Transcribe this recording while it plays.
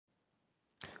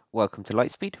Welcome to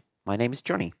Lightspeed. My name is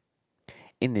Johnny.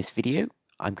 In this video,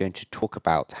 I'm going to talk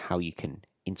about how you can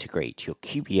integrate your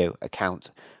QBO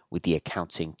account with the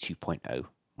Accounting 2.0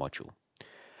 module.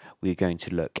 We're going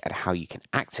to look at how you can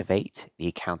activate the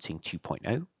Accounting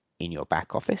 2.0 in your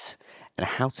back office and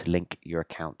how to link your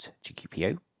account to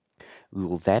QBO. We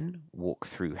will then walk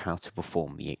through how to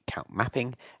perform the account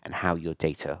mapping and how your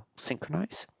data will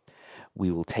synchronize.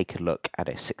 We will take a look at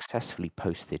a successfully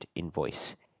posted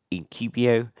invoice in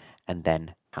QBO and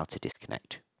then how to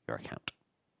disconnect your account.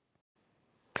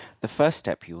 The first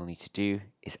step you will need to do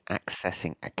is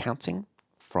accessing Accounting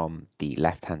from the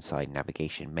left-hand side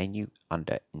navigation menu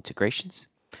under Integrations.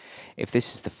 If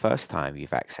this is the first time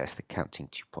you've accessed Accounting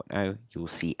 2.0, you will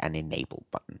see an Enable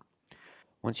button.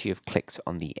 Once you have clicked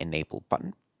on the Enable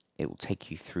button, it will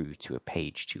take you through to a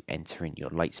page to enter in your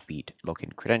Lightspeed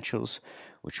login credentials,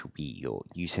 which will be your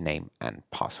username and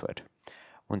password.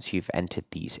 Once you've entered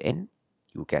these in,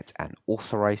 you'll get an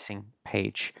authorizing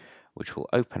page, which will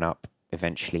open up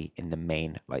eventually in the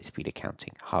main Lightspeed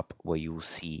Accounting hub, where you will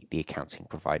see the accounting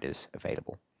providers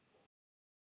available.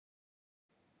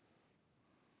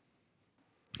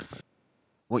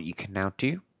 What you can now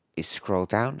do is scroll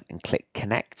down and click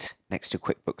Connect next to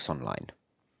Quickbooks Online.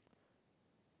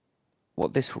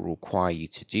 What this will require you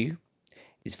to do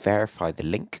is verify the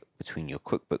link between your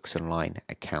Quickbooks Online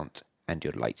account and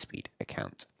your Lightspeed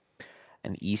account.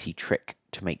 An easy trick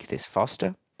to make this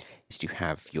faster is to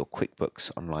have your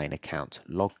Quickbooks Online account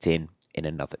logged in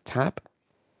another tab.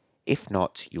 If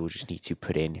not, you'll just need to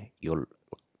put in your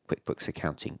QuickBooks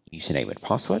Accounting username and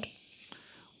password.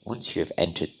 Once you have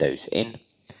entered those in,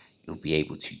 you'll be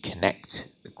able to connect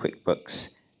the QuickBooks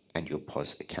and your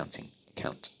ePOS Accounting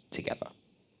account together.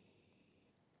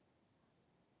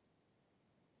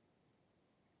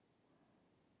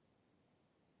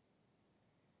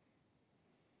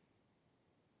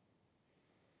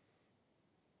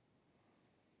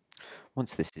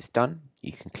 Once this is done,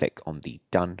 you can click on the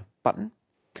Done button,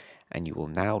 and you will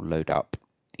now load up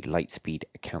the Lightspeed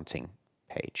Accounting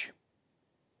page.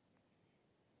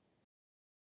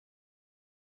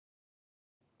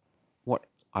 What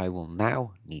I will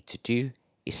now need to do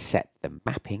is set the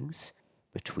mappings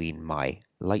between my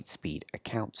Lightspeed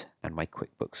account and my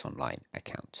QuickBooks Online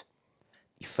account.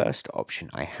 The first option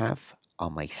I have are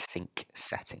my sync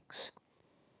settings.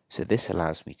 So this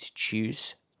allows me to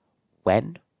choose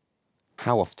when,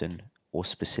 how often, or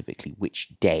specifically which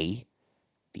day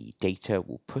the data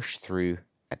will push through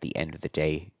at the end of the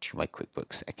day to my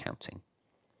QuickBooks Accounting.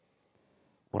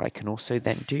 What I can also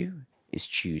then do is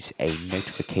choose a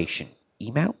notification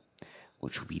email,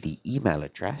 which will be the email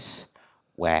address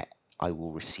where I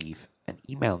will receive an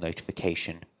email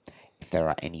notification if there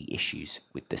are any issues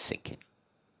with the syncing.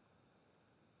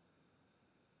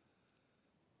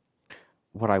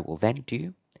 What I will then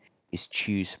do is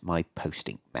choose my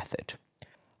posting method.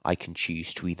 I can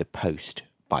choose to either post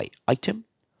by item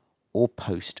or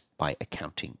post by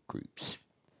accounting groups.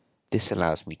 This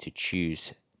allows me to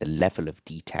choose the level of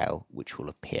detail which will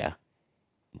appear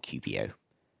in QBO.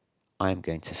 I am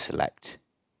going to select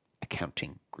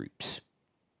accounting groups.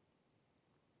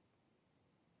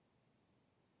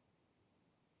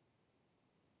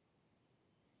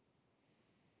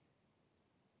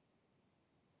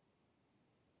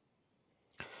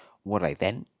 What I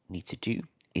then need to do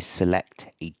is select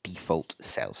a default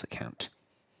sales account.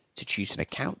 To choose an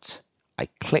account, I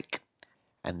click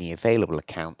and the available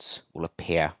accounts will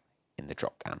appear in the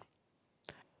drop-down.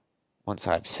 Once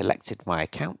I've selected my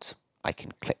account, I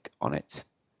can click on it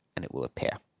and it will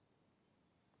appear.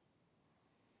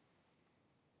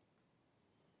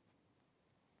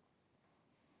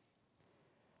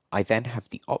 I then have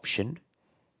the option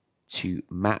to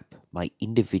map my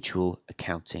individual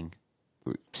accounting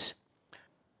groups.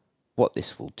 What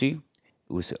this will do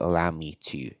is allow me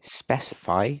to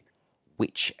specify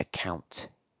which account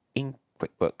in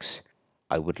QuickBooks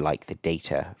I would like the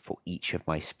data for each of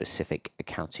my specific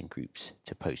accounting groups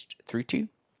to post through to.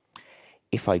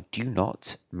 If I do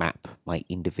not map my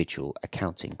individual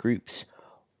accounting groups,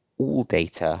 all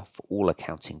data for all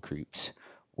accounting groups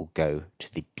will go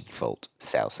to the default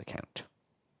sales account.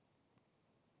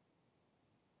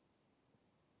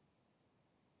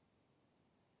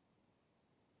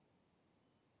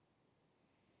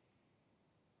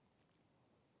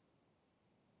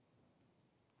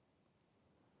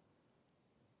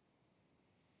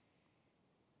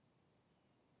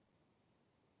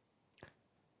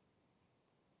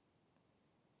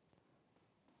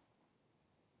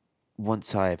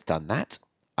 Once I have done that,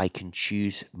 I can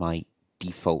choose my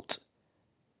default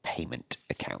payment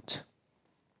account.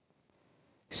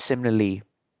 Similarly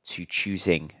to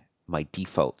choosing my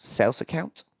default sales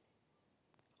account,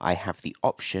 I have the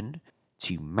option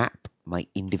to map my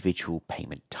individual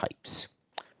payment types.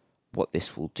 What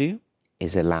this will do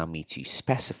is allow me to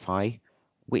specify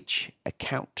which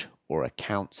account or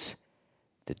accounts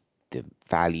the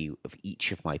value of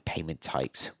each of my payment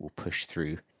types will push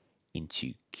through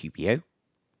into QBO.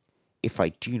 If I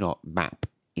do not map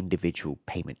individual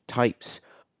payment types,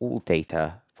 all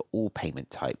data for all payment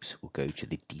types will go to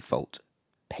the default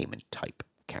payment type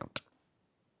account.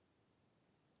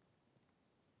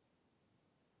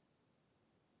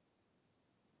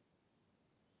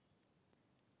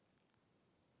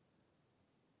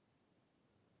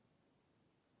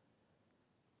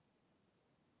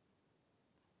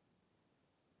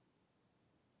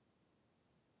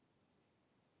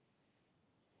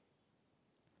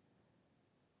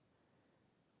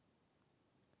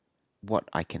 What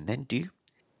I can then do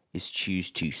is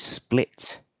choose to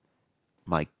split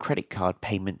my credit card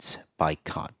payments by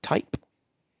card type.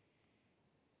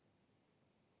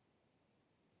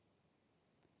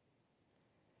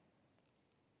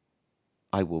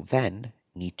 I will then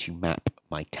need to map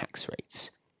my tax rates.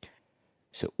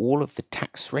 So all of the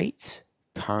tax rates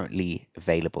currently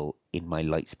available in my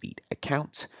Lightspeed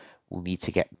account will need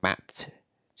to get mapped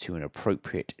to an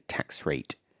appropriate tax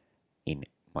rate in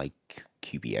my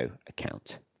QBO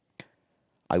account.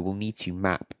 I will need to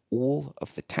map all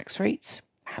of the tax rates.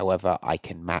 However, I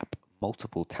can map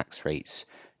multiple tax rates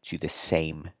to the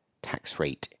same tax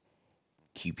rate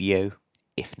QBO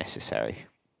if necessary.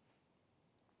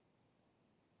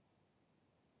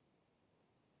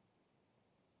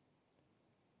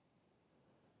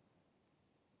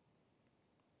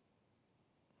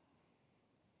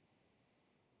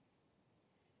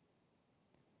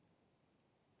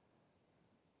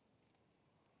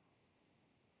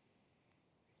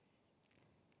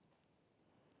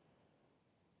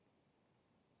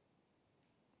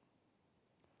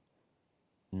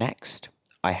 Next,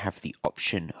 I have the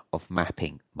option of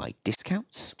mapping my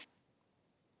discounts.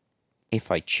 If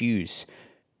I choose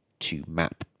to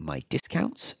map my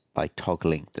discounts by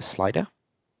toggling the slider,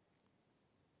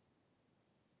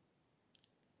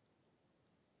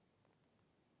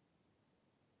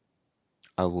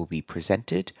 I will be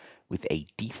presented with a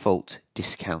default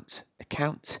discount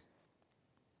account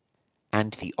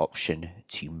and the option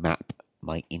to map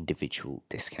my individual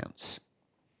discounts.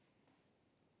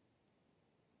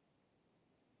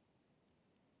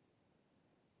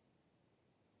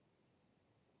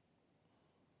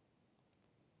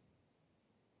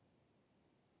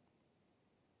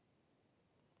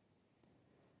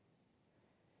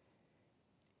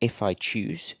 If I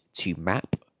choose to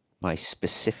map my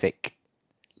specific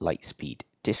Lightspeed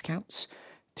discounts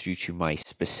through to my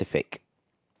specific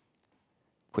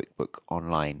QuickBooks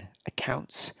Online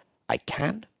accounts, I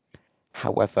can.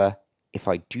 However, if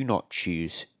I do not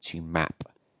choose to map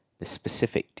the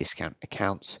specific discount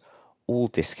accounts, all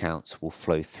discounts will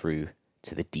flow through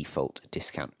to the default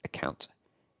discount account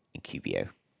in QBO.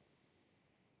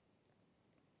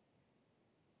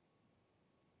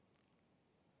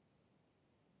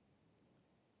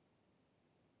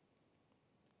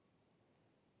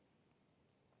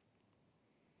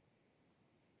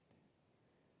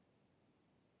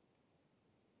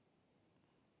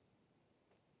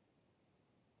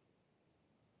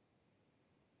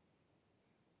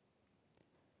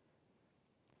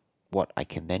 What I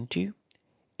can then do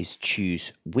is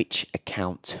choose which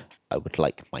account I would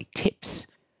like my tips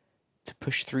to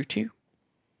push through to.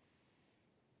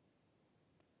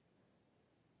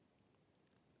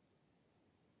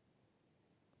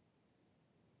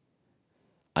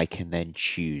 I can then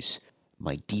choose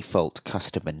my default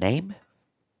customer name.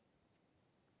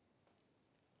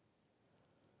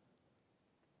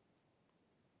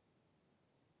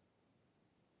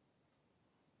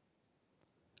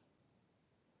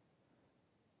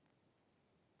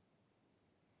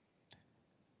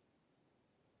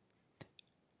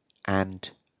 And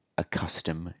a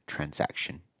custom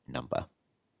transaction number.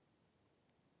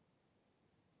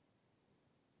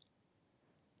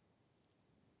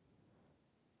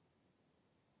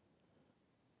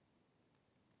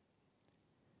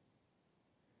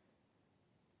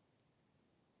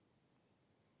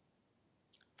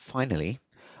 Finally,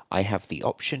 I have the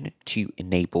option to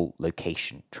enable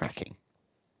location tracking.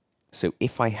 So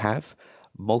if I have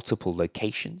multiple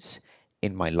locations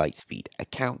in my Lightspeed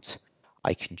account,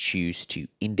 I can choose to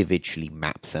individually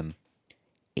map them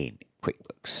in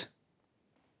QuickBooks.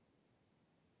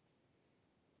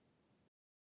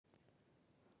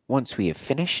 Once we have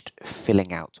finished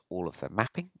filling out all of the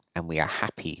mapping and we are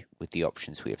happy with the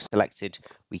options we have selected,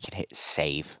 we can hit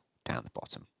Save down the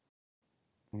bottom.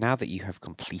 Now that you have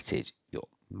completed your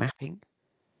mapping,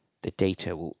 the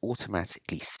data will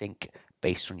automatically sync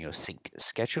based on your sync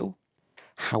schedule.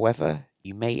 However,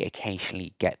 you may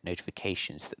occasionally get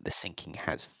notifications that the syncing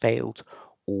has failed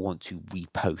or want to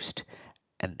repost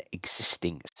an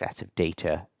existing set of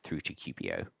data through to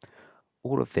QBO.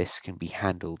 All of this can be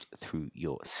handled through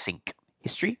your sync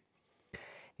history.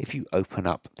 If you open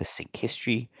up the sync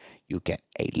history, you'll get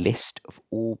a list of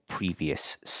all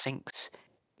previous syncs,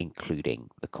 including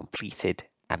the completed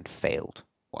and failed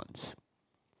ones.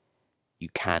 You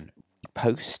can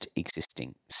post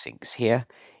existing syncs here,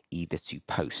 either to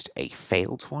post a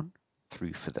failed one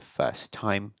through for the first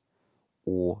time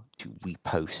or to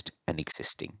repost an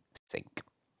existing sync.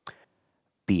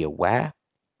 Be aware,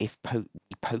 if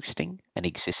reposting an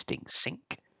existing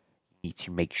sync, you need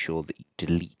to make sure that you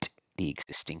delete the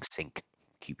existing sync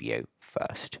QBO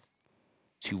first.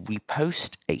 To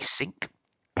repost a sync,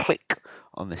 click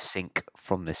on the sync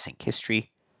from the sync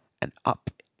history, and up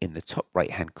in the top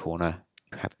right hand corner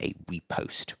you have a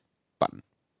repost button.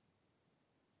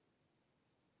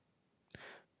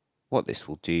 What this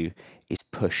will do is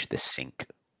push the sync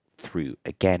through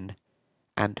again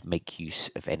and make use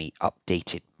of any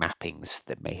updated mappings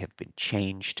that may have been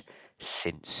changed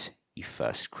since you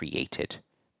first created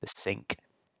the sync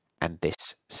and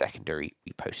this secondary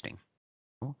reposting.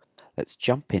 Let's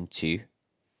jump into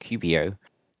QBO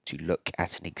to look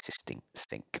at an existing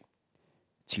sync.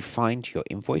 To find your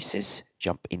invoices,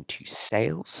 jump into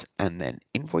Sales and then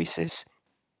Invoices,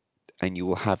 and you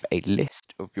will have a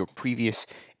list of your previous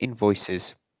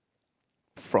invoices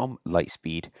from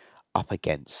Lightspeed up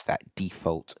against that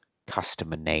default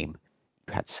customer name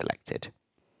you had selected.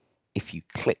 If you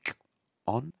click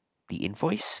on the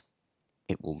invoice,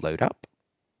 it will load up.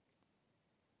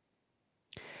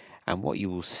 And what you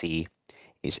will see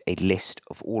is a list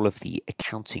of all of the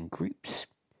accounting groups,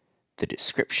 the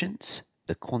descriptions,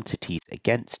 the quantities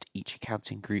against each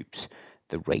accounting groups,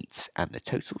 the rates and the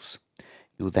totals.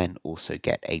 You'll then also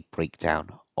get a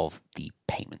breakdown of the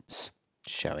payments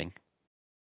showing.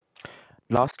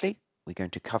 Lastly, we're going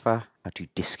to cover how to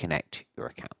disconnect your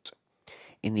account.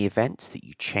 In the event that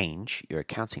you change your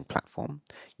accounting platform,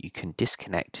 you can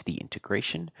disconnect the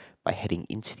integration by heading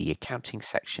into the accounting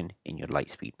section in your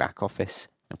Lightspeed back office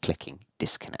and clicking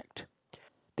disconnect.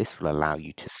 This will allow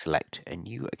you to select a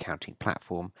new accounting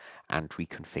platform and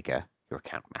reconfigure your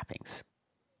account mappings.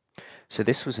 So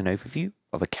this was an overview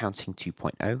of Accounting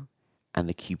 2.0 and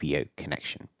the QBO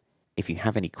connection. If you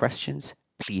have any questions,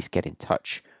 please get in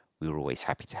touch. We are always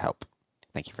happy to help.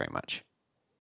 Thank you very much.